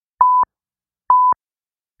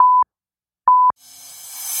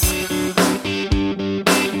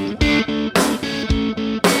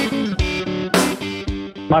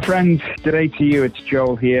My friends, today to you, it's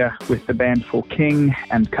Joel here with the band For King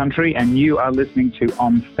and Country, and you are listening to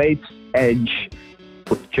On Faith's Edge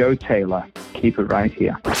with Joe Taylor. Keep it right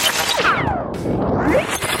here.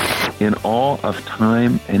 In all of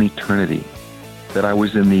time and eternity, that I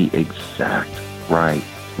was in the exact right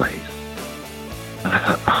place. And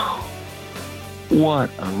I thought, oh, what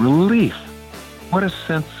a relief. What a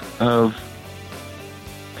sense of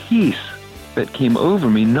peace that came over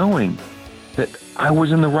me, knowing that I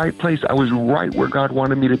was in the right place. I was right where God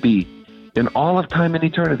wanted me to be. In all of time and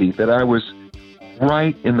eternity, that I was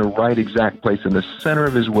right in the right exact place, in the center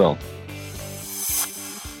of His will.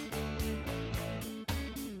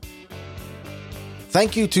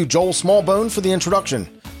 Thank you to Joel Smallbone for the introduction.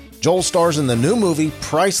 Joel stars in the new movie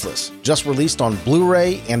Priceless, just released on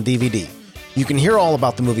Blu-ray and DVD. You can hear all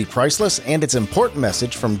about the movie Priceless and its important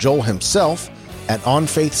message from Joel himself at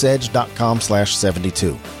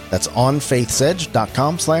onfaithsedge.com/72. That's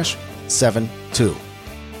onfaithsedge.com/72.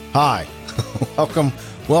 Hi,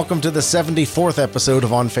 welcome to the 74th episode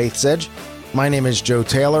of On Faith's Edge. My name is Joe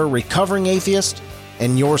Taylor, recovering atheist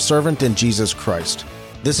and your servant in Jesus Christ.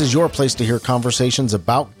 This is your place to hear conversations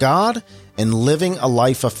about God and living a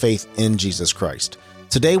life of faith in Jesus Christ.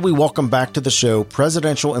 Today, we welcome back to the show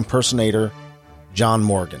presidential impersonator John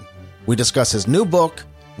Morgan. We discuss his new book,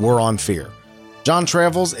 War on Fear. John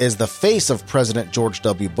travels as the face of President George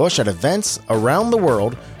W. Bush at events around the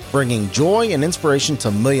world, bringing joy and inspiration to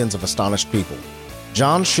millions of astonished people.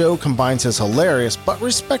 John's show combines his hilarious but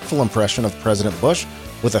respectful impression of President Bush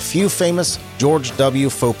with a few famous George W.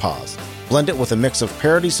 faux pas, blend it with a mix of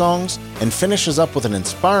parody songs, and finishes up with an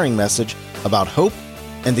inspiring message about hope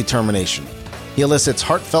and determination. He elicits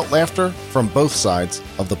heartfelt laughter from both sides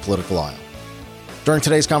of the political aisle. During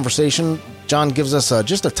today's conversation, John gives us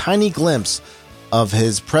just a tiny glimpse of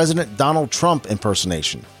his President Donald Trump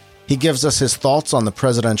impersonation. He gives us his thoughts on the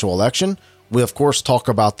presidential election. We, of course, talk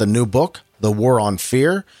about the new book, The War on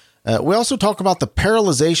Fear. We also talk about the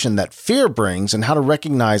paralyzation that fear brings and how to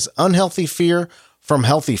recognize unhealthy fear from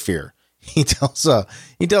healthy fear. He tells a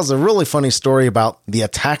really funny story about the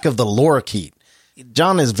attack of the lorikeet.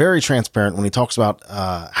 John is very transparent when he talks about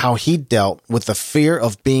how he dealt with the fear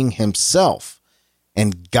of being himself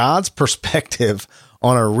and God's perspective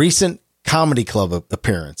on a recent comedy club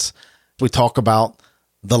appearance. We talk about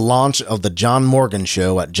the launch of the John Morgan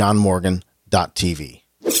Show at johnmorgan.tv.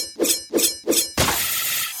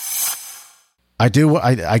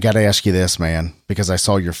 I got to ask you this, man, because I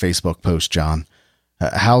saw your Facebook post, John.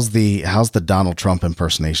 How's the Donald Trump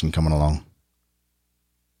impersonation coming along?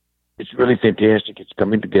 It's really fantastic. It's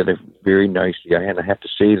coming together very nicely. I have to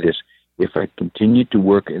say this. If I continue to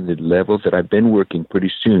work in the level that I've been working,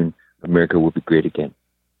 pretty soon, America will be great again.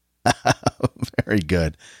 Very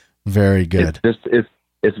good. Very good.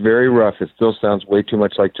 It's very rough. It still sounds way too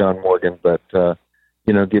much like John Morgan, but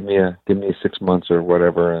give me 6 months or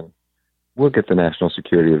whatever, and we'll get the National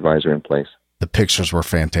Security Advisor in place. The pictures were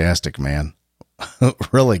fantastic, man.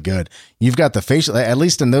 Really good. You've got the facial, at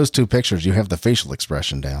least in those two pictures, you have the facial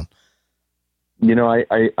expression down.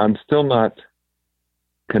 I'm still not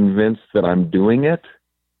convinced that I'm doing it,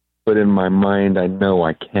 but in my mind, I know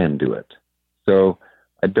I can do it. So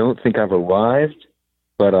I don't think I've arrived,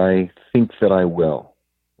 but I think that I will,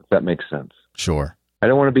 if that makes sense. Sure. I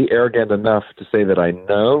don't want to be arrogant enough to say that I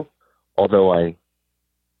know, although I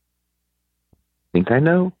think I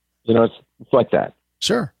know. It's like that.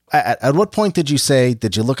 Sure. At what point did you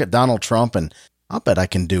look at Donald Trump and I'll bet I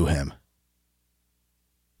can do him?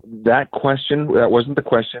 That wasn't the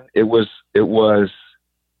question. It was,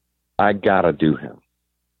 I gotta do him.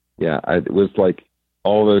 Yeah. It was like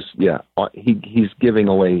all those, he's giving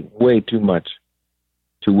away way too much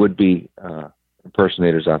to would-be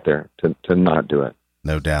impersonators out there to not do it.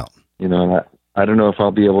 No doubt. I don't know if I'll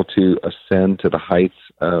be able to ascend to the heights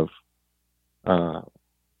of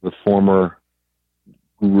the former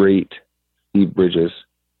great Steve Bridges,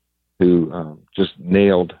 who just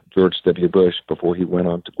nailed George W. Bush before he went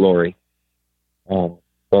on to glory. But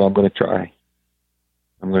I'm going to try.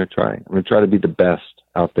 I'm going to try to be the best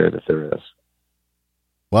out there that there is.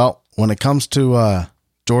 Well, when it comes to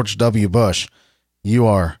George W. Bush, you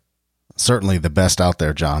are certainly the best out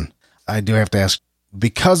there, John. I do have to ask,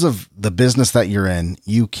 because of the business that you're in,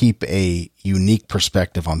 you keep a unique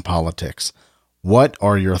perspective on politics. What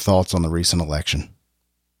are your thoughts on the recent election?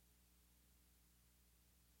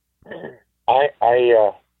 I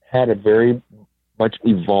had a very much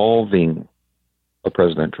evolving of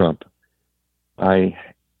President Trump. I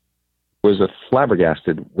was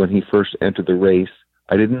flabbergasted when he first entered the race.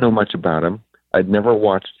 I didn't know much about him. I'd never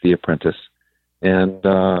watched The Apprentice, and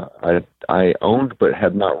I owned but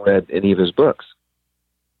had not read any of his books.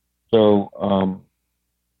 So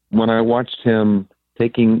when I watched him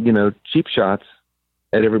taking, cheap shots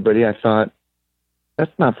at everybody, I thought,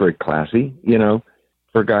 that's not very classy,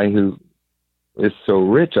 for a guy who is so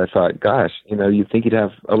rich. I thought, gosh, you'd think he'd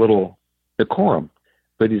have a little decorum,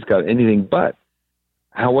 but he's got anything but.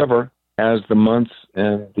 However, as the months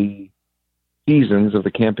and the seasons of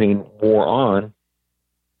the campaign wore on,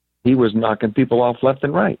 he was knocking people off left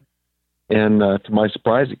and right. And to my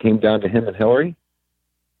surprise, it came down to him and Hillary.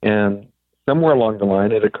 And somewhere along the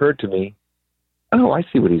line, it occurred to me, oh, I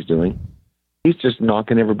see what he's doing. He's just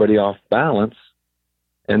knocking everybody off balance,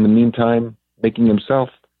 and in the meantime, making himself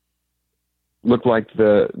look like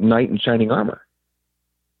the knight in shining armor.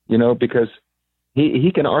 Because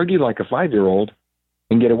he can argue like a 5-year-old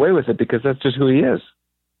and get away with it because that's just who he is.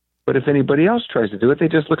 But if anybody else tries to do it, they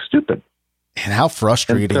just look stupid. And how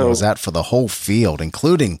frustrating was that for the whole field,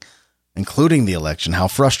 including the election? How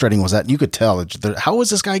frustrating was that? You could tell, how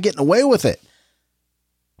is this guy getting away with it?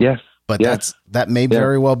 Yes. But that may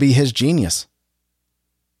very well be his genius.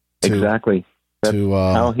 Exactly. That's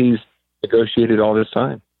how he's negotiated all this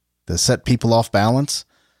time. To set people off balance,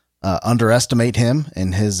 underestimate him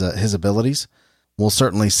and his abilities. We'll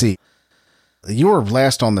certainly see. You were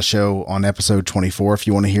last on the show on episode 24. If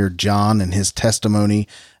you want to hear John and his testimony,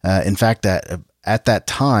 in fact, at that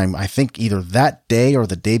time, I think either that day or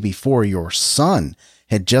the day before, your son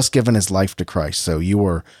had just given his life to Christ. So you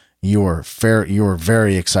were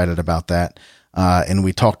very excited about that. And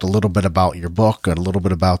we talked a little bit about your book, a little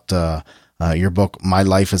bit about your book, My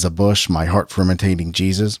Life as a Bush, My Heart for Imitating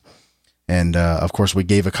Jesus. And of course, we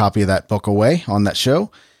gave a copy of that book away on that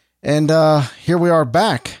show. And here we are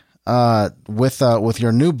back with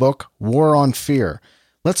your new book, War on Fear.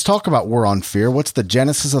 Let's talk about War on Fear. What's the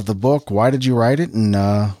genesis of the book? Why did you write it? And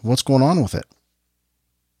what's going on with it?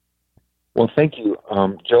 Well, thank you,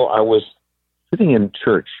 Joe. I was sitting in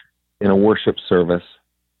church in a worship service,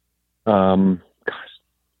 a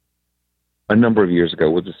number of years ago,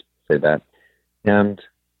 we'll just say that. And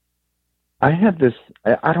I had this,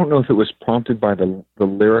 I don't know if it was prompted by the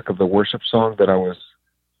lyric of the worship song that I was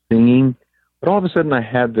singing, but all of a sudden I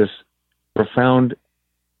had this profound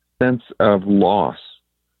sense of loss,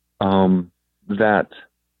 that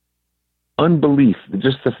unbelief,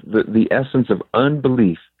 just the essence of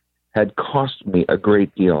unbelief had cost me a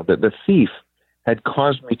great deal, that the thief had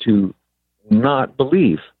caused me to not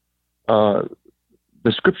believe the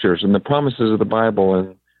scriptures and the promises of the Bible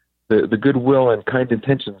and the goodwill and kind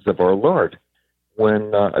intentions of our Lord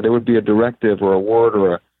when there would be a directive or a word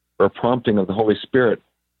or a prompting of the Holy Spirit.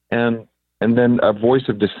 And then a voice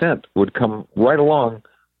of dissent would come right along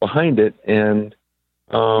behind it and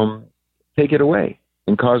take it away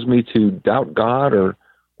and cause me to doubt God or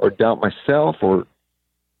doubt myself or,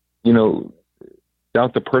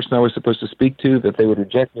 doubt the person I was supposed to speak to, that they would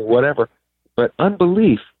reject me, whatever. But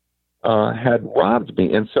unbelief had robbed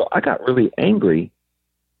me. And so I got really angry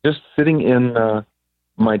just sitting in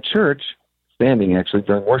my church, standing actually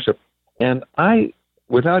during worship. And I,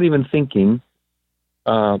 without even thinking,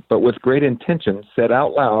 but with great intention, said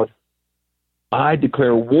out loud, I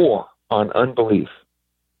declare war on unbelief.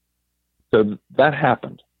 So that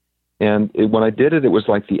happened. And when I did it, it was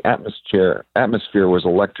like the atmosphere was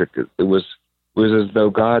electric. It was as though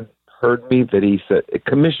God heard me, that he said, it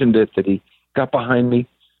commissioned it, that he got behind me.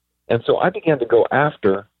 And so I began to go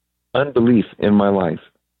after unbelief in my life.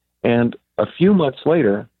 And a few months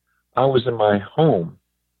later, I was in my home,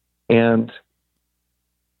 and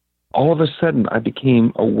all of a sudden I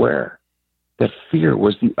became aware that fear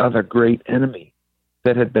was the other great enemy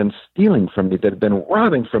that had been stealing from me, that had been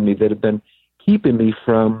robbing from me, that had been keeping me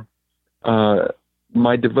from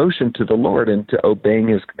my devotion to the Lord and to obeying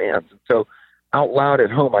his commands. And so out loud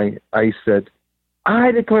at home, I said,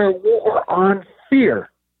 I declare war on fear.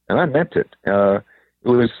 And I meant it. It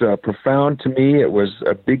was profound to me. It was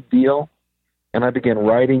a big deal. And I began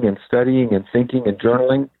writing and studying and thinking and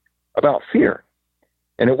journaling about fear.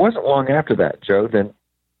 And it wasn't long after that, Joe,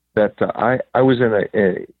 that I was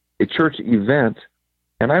in a church event,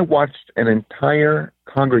 and I watched an entire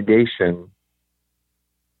congregation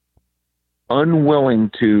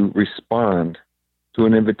unwilling to respond to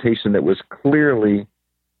an invitation that was clearly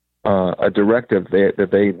a directive that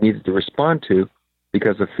they needed to respond to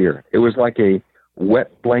because of fear. It was like a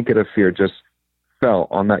wet blanket of fear just fell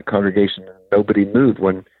on that congregation, and nobody moved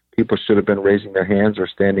when people should have been raising their hands or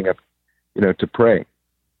standing up, to pray.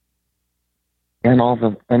 And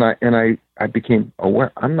I became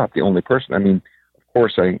aware. I'm not the only person. I mean, of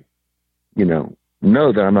course, I, know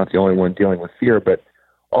that I'm not the only one dealing with fear, but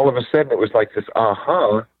all of a sudden it was like this,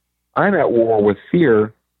 I'm at war with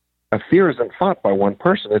fear. A fear isn't fought by one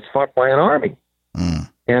person. It's fought by an army. Mm.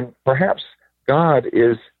 And perhaps God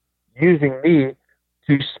is using me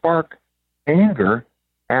to spark anger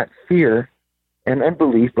at fear and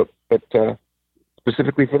unbelief, but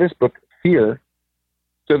specifically for this book, fear,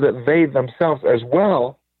 so that they themselves as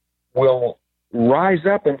well will rise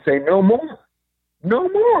up and say, no more, no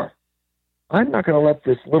more. I'm not going to let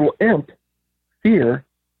this little imp, fear,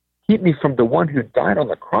 keep me from the one who died on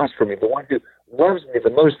the cross for me, the one who loves me the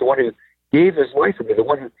most, the one who gave his life for me, the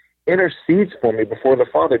one who intercedes for me before the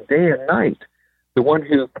Father day and night, the one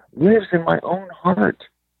who lives in my own heart.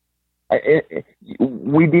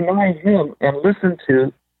 We deny him and listen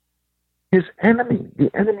to his enemy,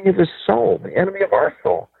 the enemy of his soul, the enemy of our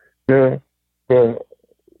soul. The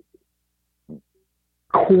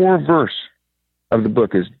core verse of the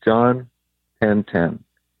book is John 10:10.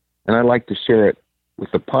 And I like to share it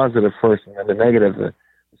with the positive first and then the negative. The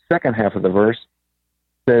second half of the verse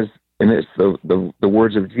says, and it's the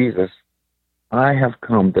words of Jesus, I have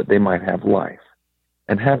come that they might have life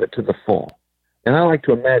and have it to the full. And I like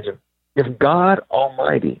to imagine if God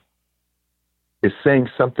Almighty is saying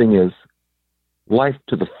something is life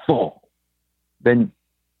to the full, then,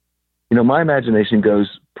 my imagination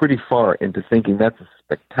goes pretty far into thinking that's a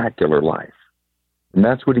spectacular life. And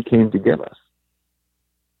that's what he came to give us.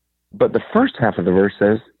 But the first half of the verse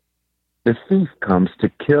says, the thief comes to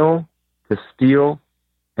kill, to steal,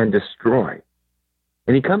 and destroy.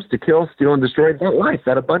 And he comes to kill, steal, and destroy that life,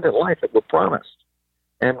 that abundant life that we're promised.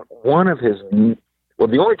 And one of his, the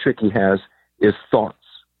only trick he has is thoughts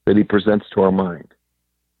that he presents to our mind.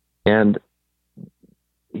 And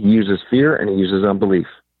he uses fear and he uses unbelief.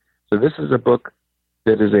 So this is a book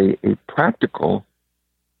that is a practical,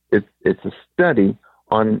 it's a study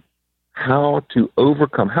on how to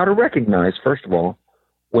overcome, how to recognize, first of all,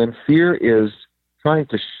 when fear is trying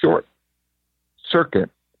to short circuit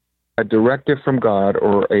a directive from God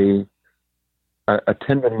or a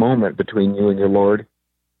tender moment between you and your Lord,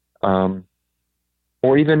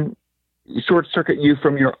 or even short circuit you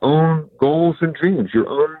from your own goals and dreams, your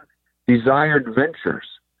own desired ventures,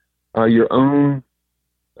 your own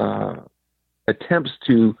attempts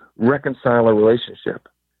to reconcile a relationship.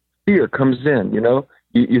 Fear comes in,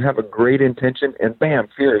 you have a great intention, and bam,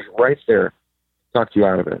 fear is right there to talk you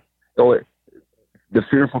out of it. So the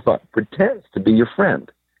fearful thought pretends to be your friend.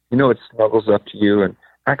 It snuggles up to you and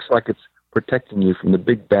acts like it's protecting you from the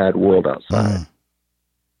big bad world outside.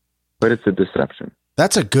 But it's a deception.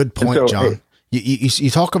 That's a good point, John. You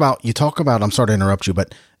talk about, I'm sorry to interrupt you,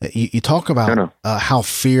 but you talk about how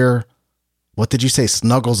fear, what did you say,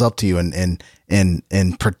 snuggles up to you and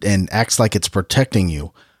acts like it's protecting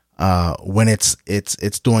you, when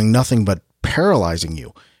it's doing nothing but paralyzing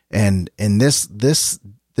you. And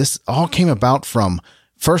this all came about from,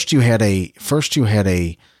 first you had a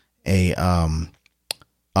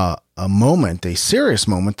moment, a serious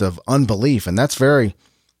moment of unbelief. And that's very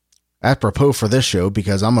apropos for this show,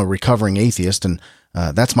 because I'm a recovering atheist, and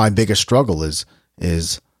that's my biggest struggle is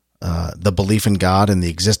the belief in God and the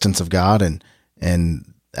existence of God,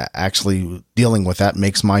 and actually dealing with that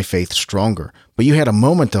makes my faith stronger. But you had a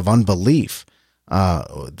moment of unbelief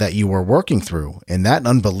that you were working through, and that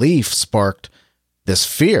unbelief sparked this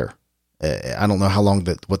fear. I don't know how long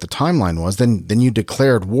what the timeline was. Then you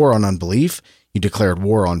declared war on unbelief. You declared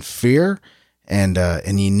war on fear, and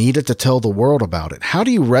you needed to tell the world about it. How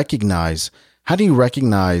do you recognize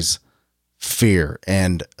fear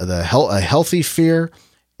and a healthy fear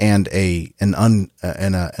and I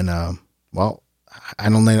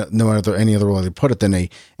don't know any other way to put it than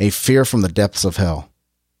a fear from the depths of hell?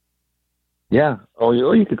 Yeah. Oh,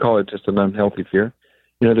 you could call it just an unhealthy fear.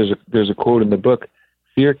 There's a quote in the book: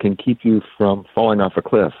 fear can keep you from falling off a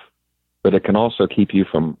cliff, but it can also keep you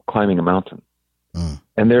from climbing a mountain.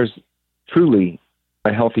 And there's truly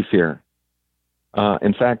a healthy fear.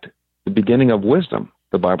 In fact, the beginning of wisdom,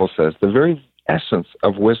 the Bible says, the very essence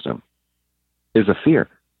of wisdom is a fear,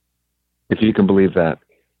 if you can believe that,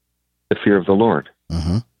 the fear of the Lord.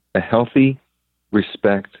 Mm-hmm. A healthy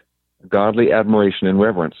respect, godly admiration and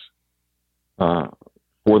reverence for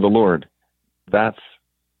the Lord. That's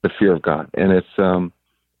the fear of God. And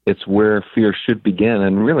it's where fear should begin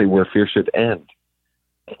and really where fear should end.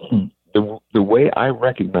 The way I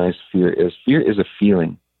recognize fear is a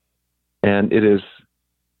feeling, and it is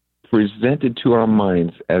presented to our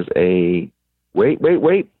minds as a wait.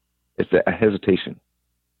 It's a hesitation.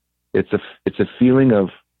 It's a feeling of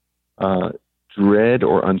dread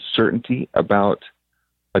or uncertainty about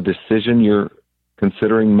a decision you're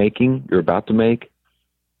considering making, you're about to make,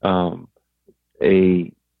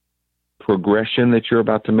 a progression that you're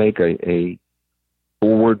about to make, a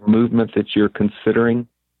forward movement that you're considering.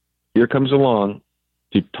 Fear comes along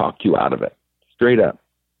to talk you out of it, straight up.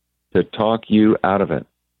 to talk you out of it.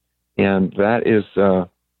 And that is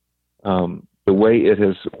the way it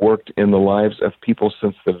has worked in the lives of people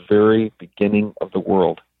since the very beginning of the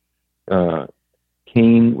world.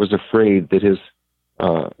 Cain was afraid that his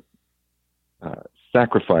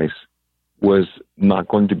sacrifice was not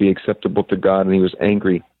going to be acceptable to God, and he was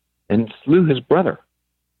angry and slew his brother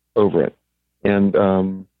over it.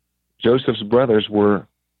 And Joseph's brothers were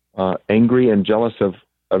angry and jealous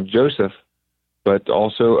of Joseph, but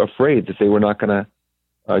also afraid that they were not going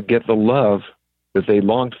to get the love that they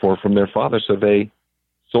longed for from their father, so they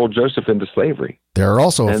sold Joseph into slavery. They're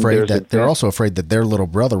also afraid that their little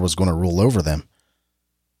brother was going to rule over them.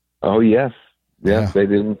 Oh yes, yeah. They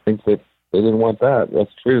didn't think that they didn't want that.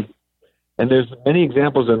 That's true. And there's many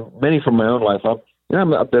examples, and many from my own life.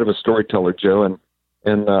 I'm a bit of a storyteller, Joe, and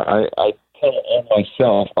I tell on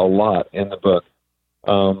myself a lot in the book,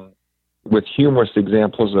 with humorous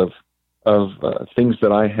examples of things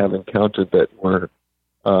that I have encountered that were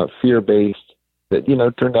fear-based. That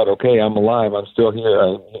turned out okay. I'm alive. I'm still here.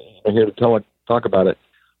 I'm here to talk about it.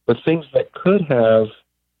 But things that could have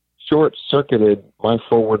short-circuited my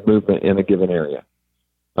forward movement in a given area.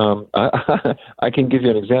 I can give you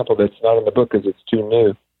an example that's not in the book because it's too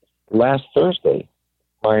new. Last Thursday,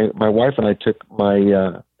 my wife and I took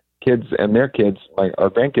my kids and their kids, our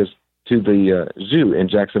grandkids, to the zoo in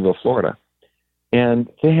Jacksonville, Florida. And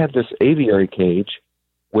they had this aviary cage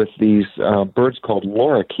with these birds called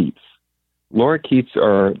lorikeets. Lorikeets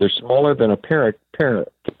they're smaller than a parakeet,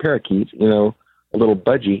 a little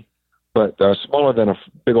budgie, but smaller than a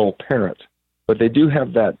big old parrot. But they do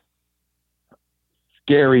have that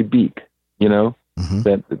scary beak,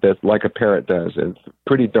 that like a parrot does, and it's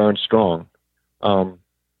pretty darn strong. So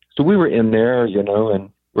we were in there, and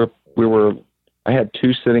we were. I had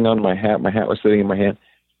two sitting on my hat. My hat was sitting in my hand,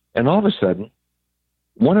 and all of a sudden,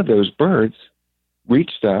 one of those birds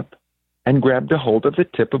reached up and grabbed a hold of the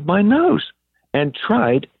tip of my nose and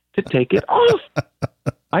tried to take it off.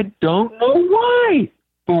 I don't know why,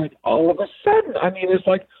 but all of a sudden, it's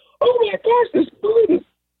like, oh my gosh, this bird is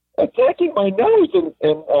attacking my nose,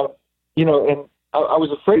 and I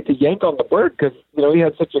was afraid to yank on the bird because he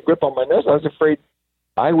had such a grip on my nose. I was afraid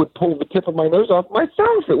I would pull the tip of my nose off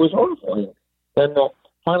myself. It was horrifying. And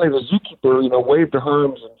finally, the zookeeper, waved her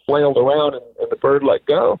arms and flailed around, and the bird let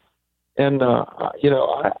go. And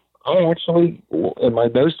I actually, and my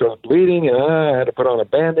nose started bleeding, and I had to put on a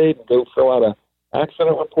Band-Aid and go fill out an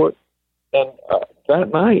accident report. And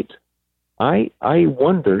that night, I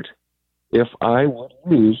wondered if I would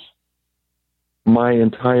lose my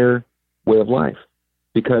entire way of life,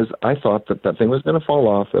 because I thought that thing was going to fall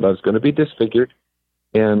off, that I was going to be disfigured,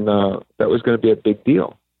 and that was going to be a big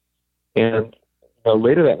deal. And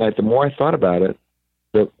later that night, the more I thought about it,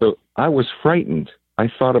 I was frightened. I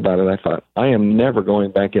thought about it. I thought, I am never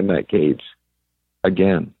going back in that cage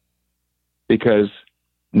again, because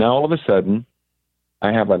now all of a sudden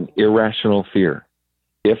I have an irrational fear.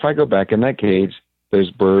 If I go back in that cage, those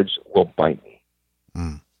birds will bite me.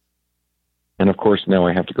 Mm. And of course, now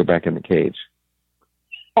I have to go back in the cage.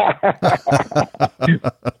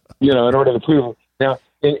 In order to prove. Now,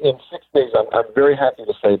 in 6 days, I'm very happy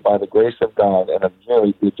to say, by the grace of God and a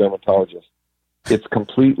very good dermatologist, it's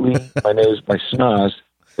completely, my schnoz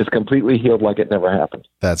is completely healed like it never happened.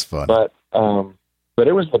 That's fun. But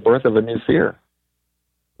it was the birth of a new fear.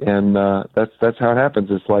 And that's how it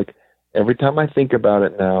happens. It's like every time I think about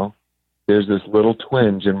it now, there's this little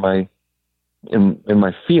twinge in my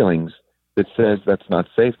feelings that says that's not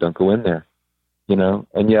safe. Don't go in there,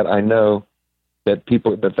 And yet I know that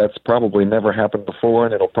that's probably never happened before,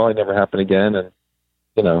 and it'll probably never happen again. And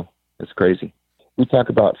it's crazy. We talk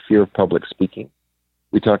about fear of public speaking.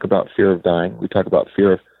 We talk about fear of dying. We talk about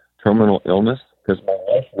fear of terminal illness, because my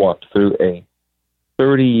wife walked through a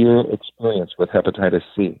 30-year experience with hepatitis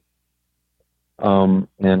C. And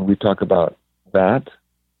we talk about that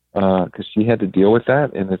because she had to deal with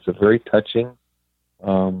that, and it's a very touching,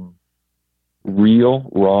 real,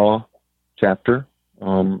 raw chapter,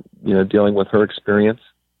 dealing with her experience.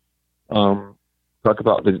 Talk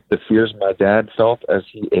about the fears my dad felt as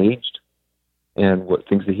he aged and what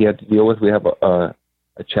things that he had to deal with. We have a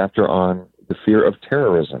chapter on the fear of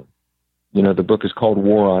terrorism. The book is called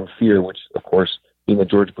War on Fear, which, of course, being a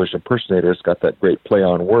George Bush impersonator, it's got that great play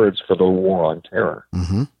on words for the war on terror.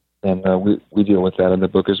 Mm-hmm. And we deal with that in the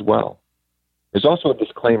book as well. There's also a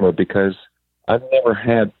disclaimer, because I've never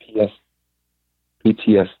had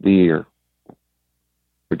PTSD, or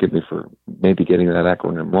forgive me for maybe getting that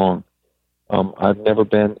acronym wrong. I've never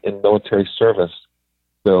been in military service,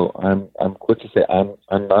 so I'm quick to say I'm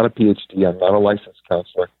not a PhD. I'm not a licensed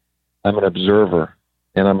counselor. I'm an observer,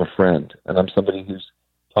 and I'm a friend, and I'm somebody who's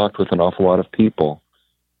talked with an awful lot of people,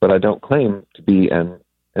 but I don't claim to be an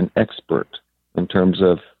expert in terms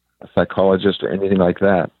of a psychologist or anything like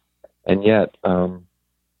that. And yet,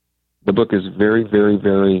 the book is very, very,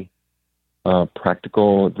 very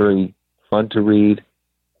practical, very fun to read.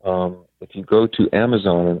 If you go to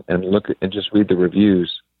Amazon and look and just read the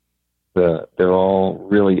reviews, they're all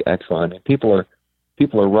really excellent. And people are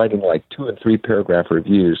writing like 2 and 3 paragraph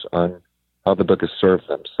reviews on how the book has served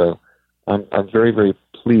them. So I'm very, very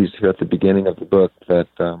pleased here at the beginning of the book that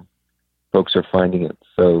folks are finding it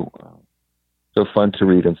so fun to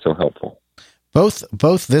read and so helpful.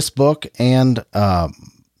 Both this book and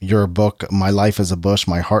your book, My Life as a Bush,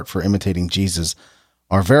 My Heart for Imitating Jesus,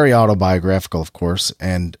 are very autobiographical, of course,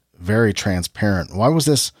 and very transparent. Why was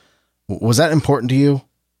that important to you,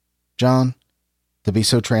 John, to be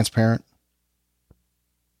so transparent?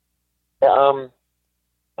 I'm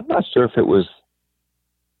not sure if it was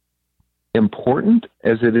important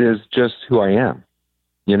as it is just who I am,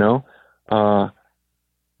 you know? Well,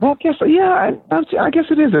 I guess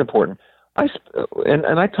it is important.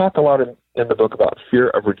 And I talk a lot in the book about fear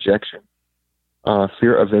of rejection,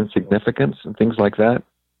 fear of insignificance and things like that,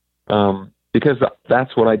 because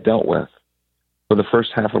that's what I dealt with for the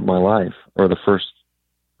first half of my life, or the first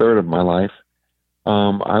third of my life.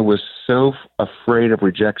 I was so afraid of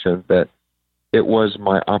rejection that it was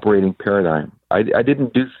my operating paradigm. I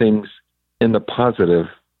didn't do things in the positive.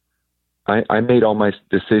 I made all my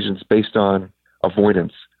decisions based on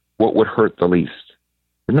avoidance, what would hurt the least.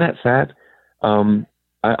 Isn't that sad?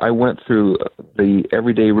 I went through the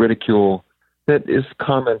everyday ridicule that is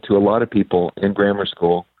common to a lot of people in grammar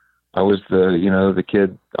school. I was the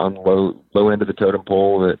kid on the low end of the totem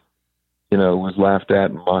pole that, was laughed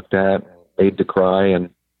at and mocked at and made to cry and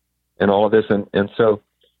all of this. And so,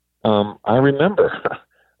 I remember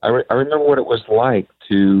what it was like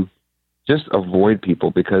to just avoid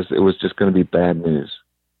people because it was just going to be bad news.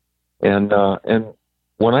 And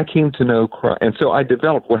when I came to know Christ, and so I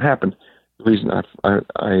developed what happened. The reason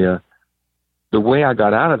the way I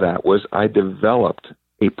got out of that was I developed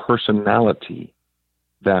a personality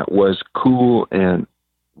that was cool and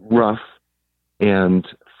rough and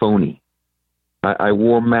phony. I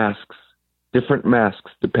wore masks, different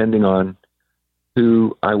masks, depending on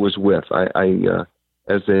who I was with. As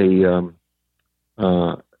a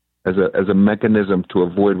mechanism to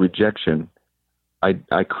avoid rejection,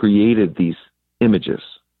 I created these images,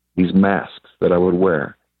 these masks that I would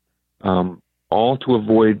wear, all to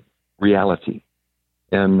avoid reality.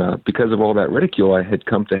 And because of all that ridicule, I had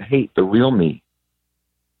come to hate the real me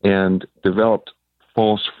and developed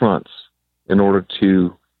false fronts in order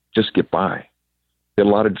to just get by. Did a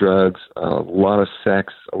lot of drugs, a lot of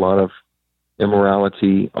sex, a lot of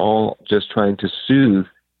immorality, all just trying to soothe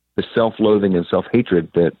the self-loathing and self-hatred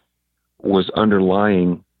that was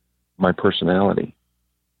underlying my personality.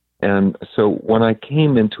 And so when I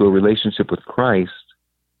came into a relationship with Christ,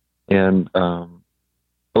 and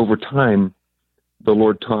over time, the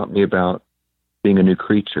Lord taught me about being a new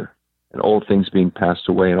creature and old things being passed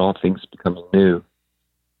away and all things becoming new.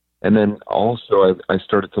 And then also I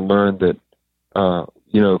started to learn that,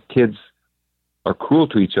 kids are cruel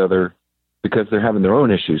to each other because they're having their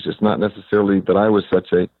own issues. It's not necessarily that I was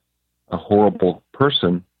such a horrible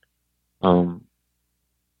person. A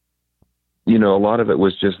lot of it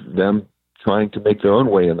was just them trying to make their own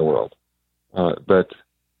way in the world. But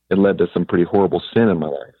it led to some pretty horrible sin in my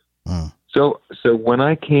life. Mm. So when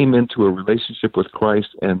I came into a relationship with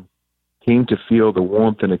Christ and came to feel the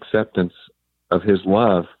warmth and acceptance of his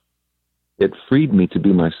love, it freed me to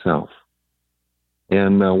be myself.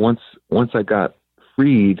 And once I got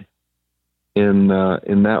freed in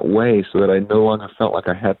that way, so that I no longer felt like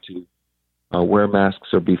I had to wear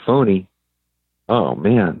masks or be phony, oh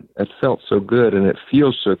man, it felt so good, and it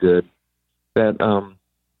feels so good that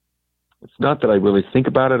it's not that I really think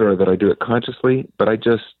about it or that I do it consciously, but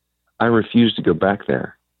I refuse to go back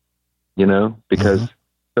there, because it's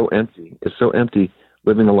so empty. It's so empty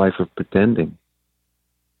living a life of pretending,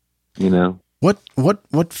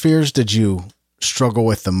 What fears did you struggle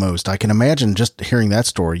with the most? I can imagine just hearing that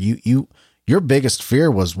story. Your biggest fear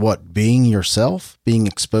was what? Being yourself, being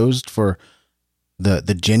exposed for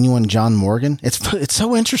the genuine John Morgan. It's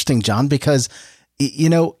so interesting, John, because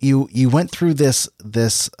you went through this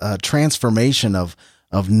transformation of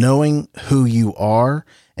knowing who you are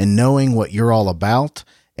and knowing what you're all about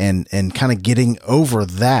and kind of getting over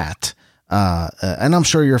that. And I'm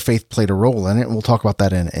sure your faith played a role in it. We'll talk about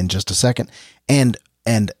that in just a second. And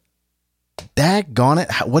daggone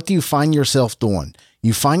it, what do you find yourself doing?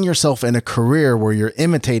 You find yourself in a career where you're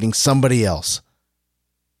imitating somebody else.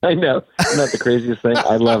 I know. Isn't that the craziest thing?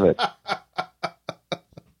 I love it.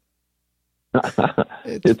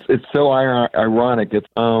 It's so ironic.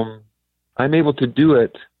 I'm able to do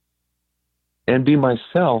it and be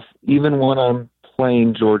myself even when I'm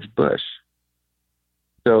playing George Bush.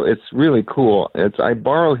 So it's really cool. I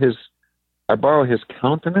borrow his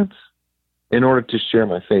countenance in order to share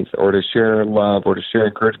my faith, or to share love, or to share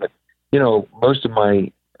encouragement. Most of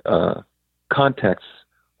my contexts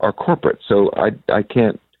are corporate, so I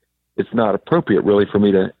can't. It's not appropriate really for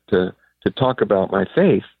me to talk about my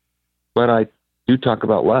faith, but I do talk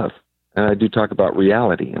about love, and I do talk about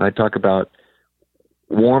reality, and I talk about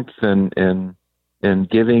warmth and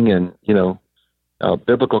giving, and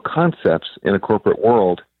biblical concepts in a corporate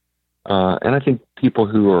world. And I think people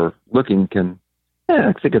who are looking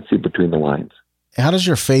I think can see between the lines. How does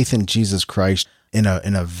your faith in Jesus Christ, in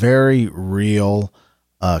a very real,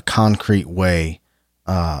 concrete way,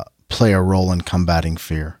 play a role in combating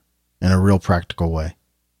fear in a real practical way?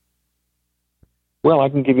 Well, I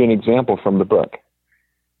can give you an example from the book.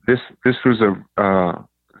 This was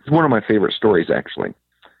it's one of my favorite stories, actually.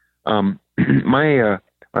 My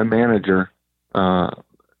manager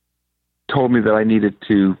told me that I needed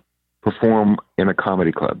to perform in a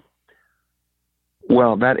comedy club.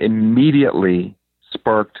 Well, that immediately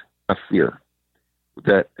sparked a fear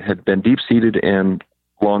that had been deep-seated and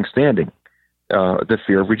long-standing, the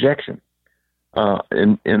fear of rejection.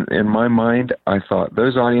 In my mind, I thought,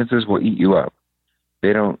 those audiences will eat you up.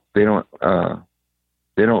 They're not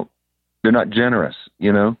generous,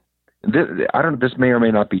 This may or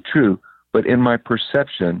may not be true, but in my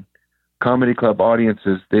perception, comedy club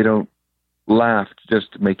audiences, they don't laugh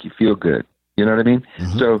just to make you feel good. You know what I mean?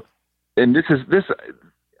 Mm-hmm. So, and this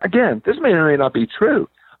may or may not be true.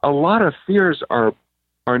 A lot of fears are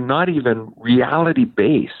not even reality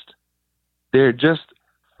based. They're just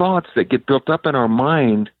thoughts that get built up in our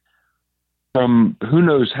mind from who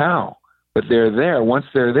knows how, but they're there. Once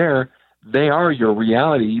they're there, they are your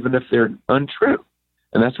reality, even if they're untrue.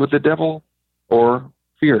 And that's what the devil, or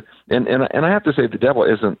fear. And I have to say, the devil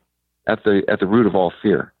isn't at the root of all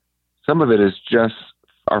fear. Some of it is just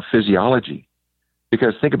our physiology.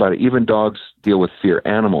 Because think about it, even dogs deal with fear,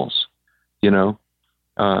 animals,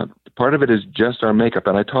 part of it is just our makeup.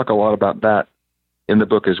 And I talk a lot about that in the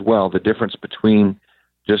book as well, the difference between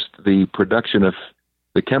just the production of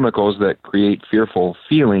the chemicals that create fearful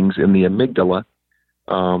feelings in the amygdala.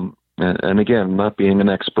 And again, not being an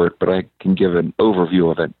expert, but I can give an overview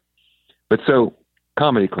of it. But so,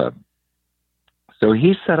 comedy club. So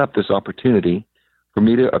he set up this opportunity for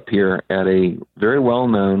me to appear at a very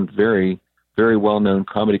well-known, very, very well-known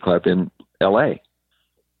comedy club in L.A.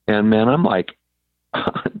 And man, I'm like,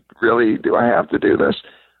 really, do I have to do this?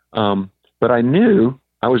 But I knew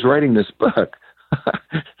I was writing this book.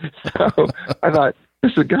 So I thought,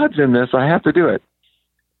 God's in this. I have to do it.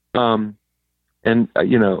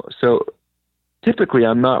 So typically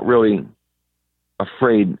I'm not really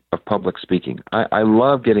afraid of public speaking. I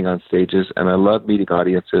love getting on stages, and I love meeting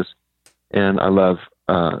audiences, and I love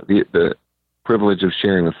the privilege of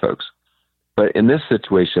sharing with folks. But in this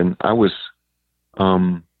situation, I was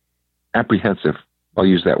apprehensive. I'll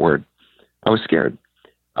use that word. I was scared.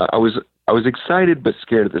 I was excited but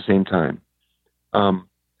scared at the same time.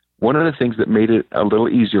 One of the things that made it a little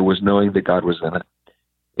easier was knowing that God was in it.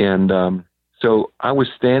 And so I was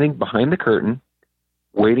standing behind the curtain,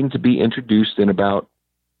 waiting to be introduced in about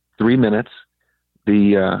 3 minutes.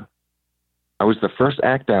 I was the first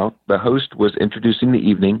act out. The host was introducing the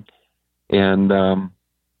evening, and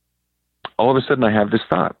all of a sudden I have this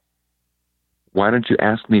thought. Why don't you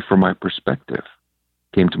ask me for my perspective?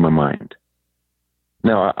 Came to my mind.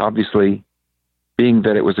 Now, obviously, being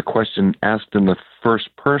that it was a question asked in the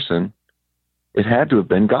first person, it had to have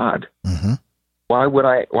been God. Mm-hmm. Why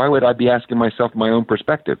would I be asking myself my own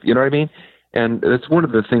perspective? You know what I mean? And that's one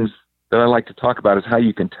of the things that I like to talk about, is how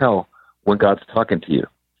you can tell when God's talking to you.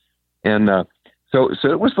 And so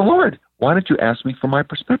it was the Lord. Why don't you ask me for my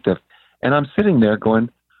perspective? And I'm sitting there going,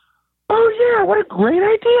 oh yeah, what a great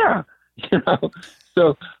idea.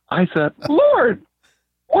 So I said, Lord,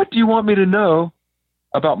 what do you want me to know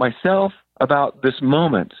about myself, about this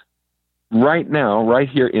moment, right now, right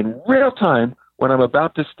here in real time, when I'm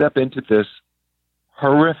about to step into this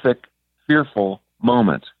horrific, fearful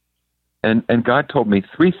moment? And God told me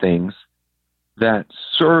 3 things that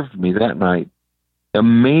served me that night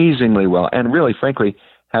amazingly well, and really, frankly,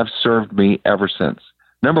 have served me ever since.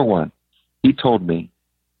 Number 1, he told me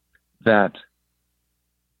that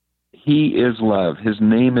he is love, his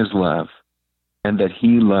name is love, and that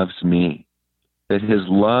he loves me, that his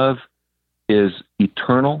love is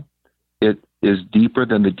eternal, it is deeper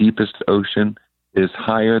than the deepest ocean, it is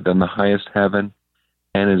higher than the highest heaven,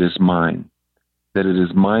 and it is mine. that it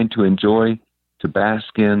is mine to enjoy, to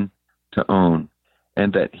bask in, to own,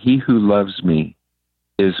 and that he who loves me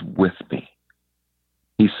is with me.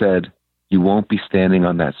 He said, you won't be standing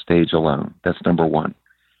on that stage alone. That's number one.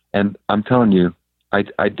 And I'm telling you,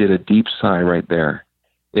 I did a deep sigh right there.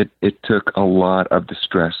 It took a lot of the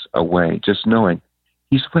stress away, just knowing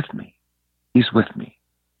he's with me. He's with me.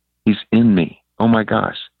 He's in me. Oh my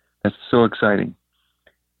gosh, that's so exciting.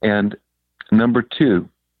 And number two,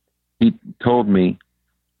 he told me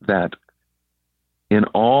that in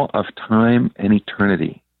all of time and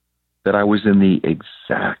eternity, that I was in the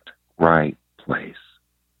exact right place.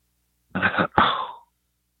 And I thought, oh,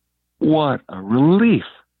 what a relief.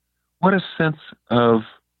 What a sense of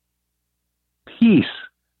peace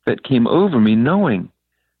that came over me, knowing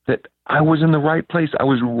that I was in the right place. I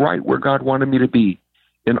was right where God wanted me to be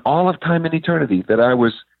in all of time and eternity, that I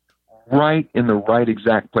was right in the right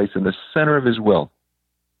exact place, in the center of his will.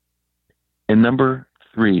 And number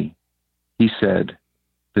three, he said,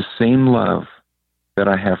 the same love that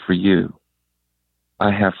I have for you,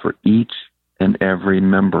 I have for each and every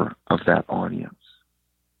member of that audience.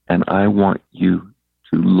 And I want you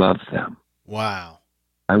to love them. Wow.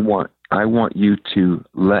 I want you to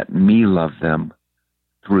let me love them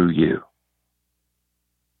through you.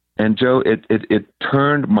 And Joe, it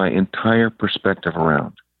turned my entire perspective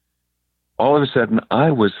around. All of a sudden,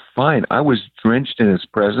 I was fine. I was drenched in his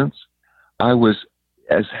presence. I was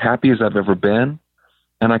as happy as I've ever been.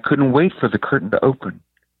 And I couldn't wait for the curtain to open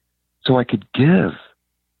so I could give,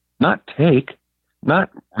 not take,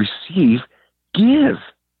 not receive, give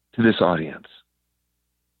to this audience.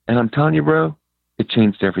 And I'm telling you, bro, it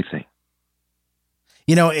changed everything.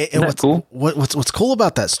 You know, what's cool? What's cool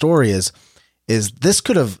about that story is this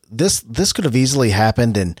could have easily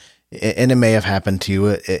happened, and it may have happened to you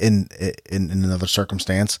in another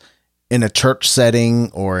circumstance, in a church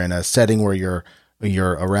setting or in a setting where you're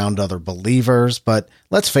around other believers. But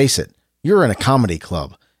let's face it, you're in a comedy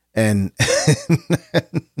club, and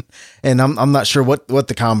and I'm not sure what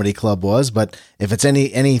the comedy club was, but if it's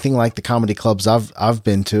anything like the comedy clubs I've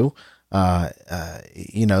been to,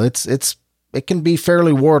 you know, it can be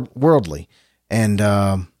fairly worldly, and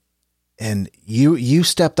you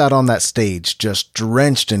stepped out on that stage just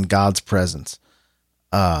drenched in God's presence,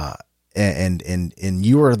 and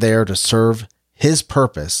you were there to serve his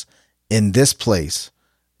purpose in this place,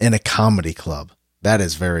 in a comedy club. That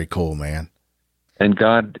is very cool, man. And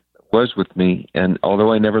God was with me, and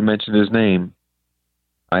although I never mentioned his name,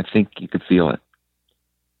 I think you could feel it.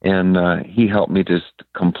 And he helped me just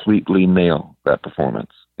completely nail that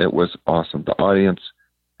performance. It was awesome. The audience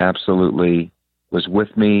absolutely was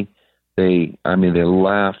with me. They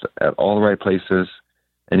laughed at all the right places,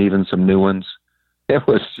 and even some new ones. It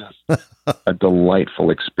was just a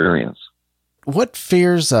delightful experience. What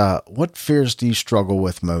fears do you struggle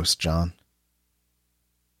with most, John?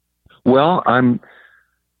 Well, I'm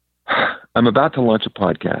about to launch a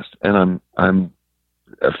podcast, and I'm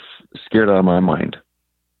scared out of my mind.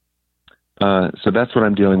 So that's what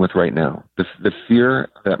I'm dealing with right now. The fear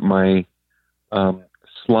that my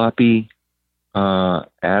sloppy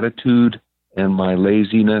attitude and my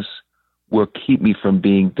laziness will keep me from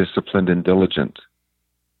being disciplined and diligent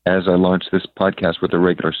as I launch this podcast with a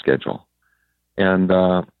regular schedule. And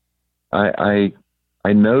I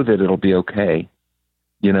know that it'll be okay,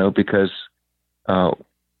 you know, because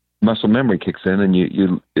muscle memory kicks in,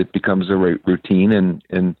 and it becomes a routine,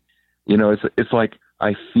 and you know, it's like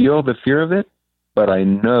I feel the fear of it, but I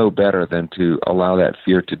know better than to allow that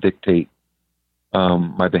fear to dictate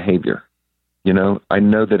my behavior. You know, I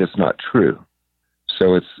know that it's not true.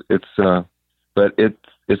 So but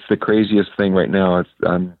it's the craziest thing right now.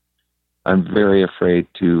 I'm very afraid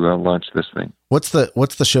to launch this thing. What's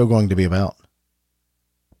the show going to be about?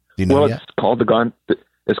 Do you know yet?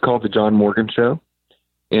 It's called the John Morgan Show,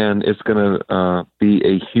 and it's going to be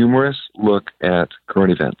a humorous look at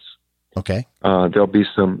current events. Okay. There'll be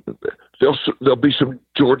some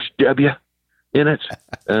George W. in it,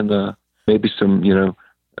 and maybe some, you know,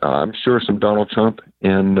 I'm sure some Donald Trump,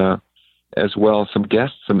 and as well some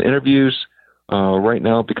guests, some interviews. Right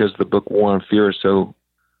now, because the book War on Fear is so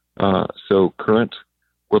current,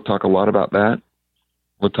 we'll talk a lot about that.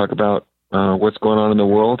 We'll talk about what's going on in the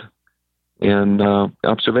world and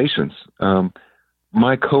observations.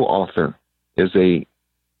 My co-author is he's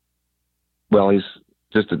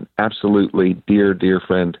just an absolutely dear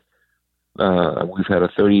friend. We've had a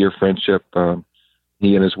 30-year friendship.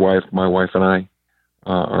 He and his wife, my wife and I,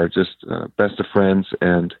 are just best of friends,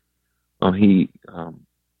 and he's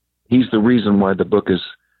the reason why the book is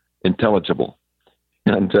intelligible.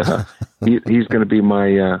 And he's going to be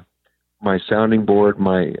my sounding board,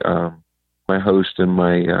 my my host and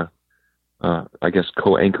my, I guess,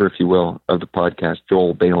 co-anchor, if you will, of the podcast,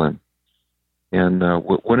 Joel Balin. And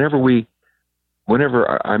whenever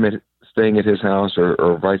I'm staying at his house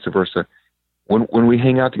or vice versa, when we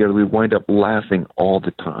hang out together, we wind up laughing all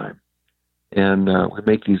the time. And we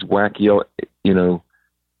make these wacky,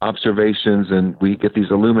 observations, and we get these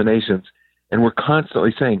illuminations, and we're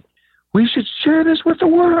constantly saying, we should share this with the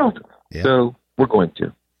world. Yeah. So we're going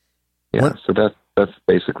to. Yeah, so that's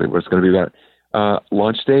basically what it's going to be about.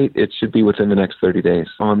 Launch date, it should be within the next 30 days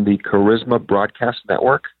on the Charisma Broadcast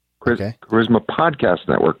Network, Charisma Podcast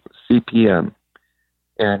Network, CPN.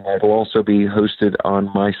 And it'll also be hosted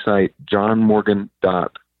on my site,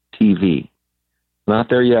 johnmorgan.tv. Not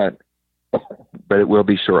there yet, but it will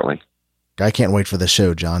be shortly. I can't wait for the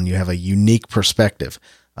show, John. You have a unique perspective,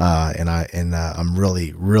 and I'm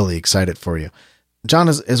really, really excited for you. John,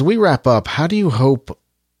 as we wrap up, how do you hope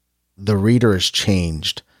the reader is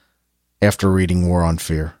changed after reading War on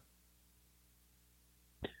Fear?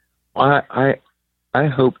 I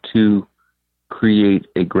hope to create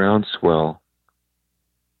a groundswell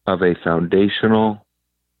of a foundational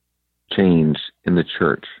change in the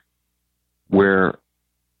church where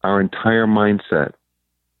our entire mindset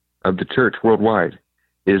of the church worldwide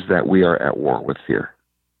is that we are at war with fear.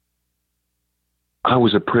 I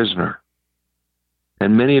was a prisoner,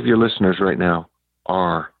 and many of your listeners right now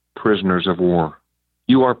are prisoners of war.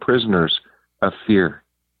 You are prisoners of fear,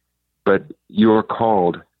 but you are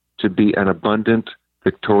called to be an abundant,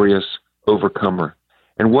 victorious overcomer.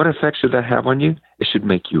 And what effect should that have on you? It should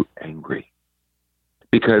make you angry,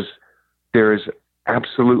 because there is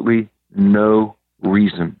absolutely no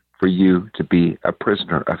reason for you to be a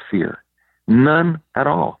prisoner of fear. None at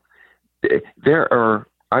all. There are,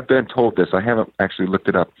 I've been told this, I haven't actually looked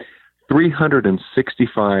it up,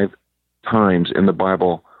 365 times in the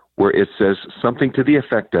Bible where it says something to the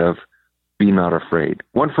effect of, be not afraid.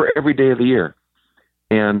 One for every day of the year.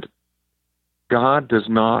 And God does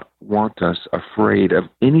not want us afraid of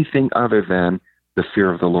anything other than the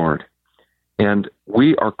fear of the Lord. And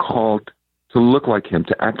we are called to look like him,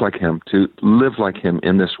 to act like him, to live like him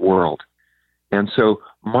in this world. And so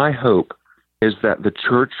my hope is that the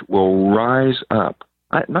church will rise up,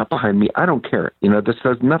 not behind me, I don't care. This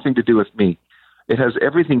has nothing to do with me. It has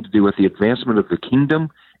everything to do with the advancement of the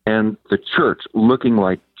kingdom and the church looking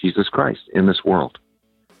like Jesus Christ in this world.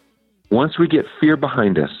 Once we get fear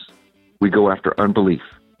behind us, we go after unbelief.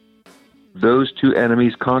 Those two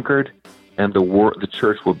enemies conquered, and the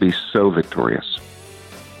church will be so victorious.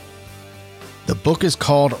 The book is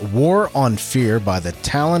called War on Fear by the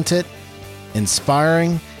talented,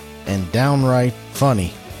 inspiring, and downright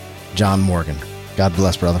funny John Morgan. God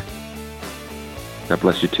bless, brother. God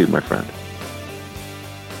bless you too, my friend.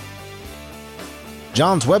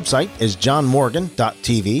 John's website is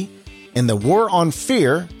johnmorgan.tv, and The War on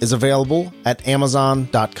Fear is available at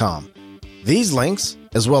amazon.com. These links,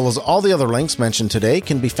 as well as all the other links mentioned today,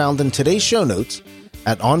 can be found in today's show notes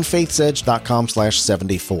at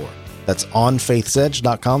onfaithsedge.com/74. That's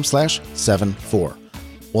onfaithsedge.com/74.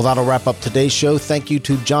 Well, that'll wrap up today's show. Thank you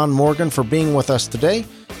to John Morgan for being with us today,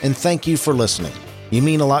 and thank you for listening. You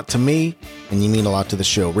mean a lot to me, and you mean a lot to the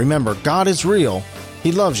show. Remember, God is real.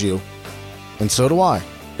 He loves you, and so do I.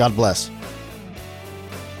 God bless.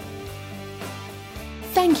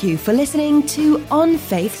 Thank you for listening to On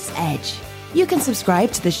Faith's Edge. You can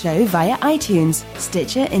subscribe to the show via iTunes,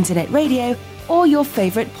 Stitcher Internet Radio, or your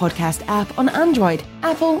favorite podcast app on Android,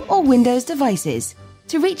 Apple, or Windows devices.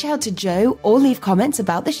 To reach out to Joe or leave comments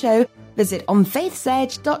about the show, visit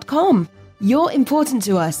onfaithsedge.com. You're important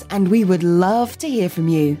to us, and we would love to hear from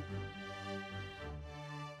you.